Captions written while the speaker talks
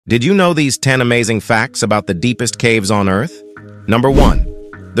Did you know these 10 amazing facts about the deepest caves on Earth? Number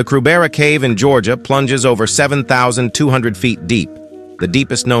 1. The Krubera Cave in Georgia plunges over 7,200 feet deep, the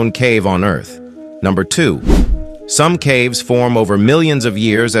deepest known cave on Earth. Number 2. Some caves form over millions of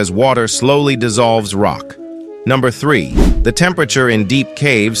years as water slowly dissolves rock. Number 3. The temperature in deep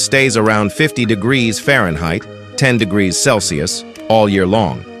caves stays around 50 degrees Fahrenheit, 10 degrees Celsius, all year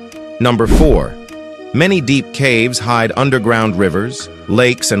long. Number 4. Many deep caves hide underground rivers,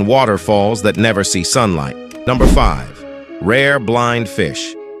 lakes, and waterfalls that never see sunlight. Number 5. Rare blind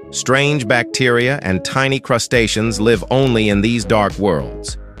fish. Strange bacteria and tiny crustaceans live only in these dark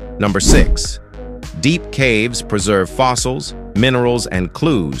worlds. Number 6. Deep caves preserve fossils, minerals, and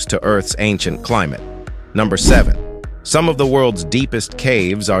clues to Earth's ancient climate. Number 7. Some of the world's deepest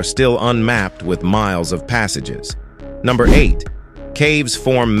caves are still unmapped with miles of passages. Number 8. Caves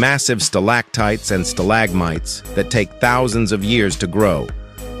form massive stalactites and stalagmites that take thousands of years to grow.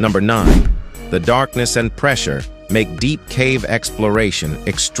 Number 9. The darkness and pressure make deep cave exploration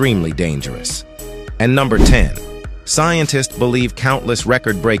extremely dangerous. And number 10. Scientists believe countless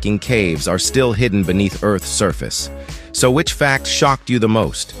record-breaking caves are still hidden beneath Earth's surface. So which fact shocked you the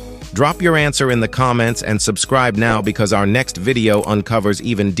most? Drop your answer in the comments and subscribe now because our next video uncovers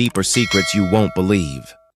even deeper secrets you won't believe.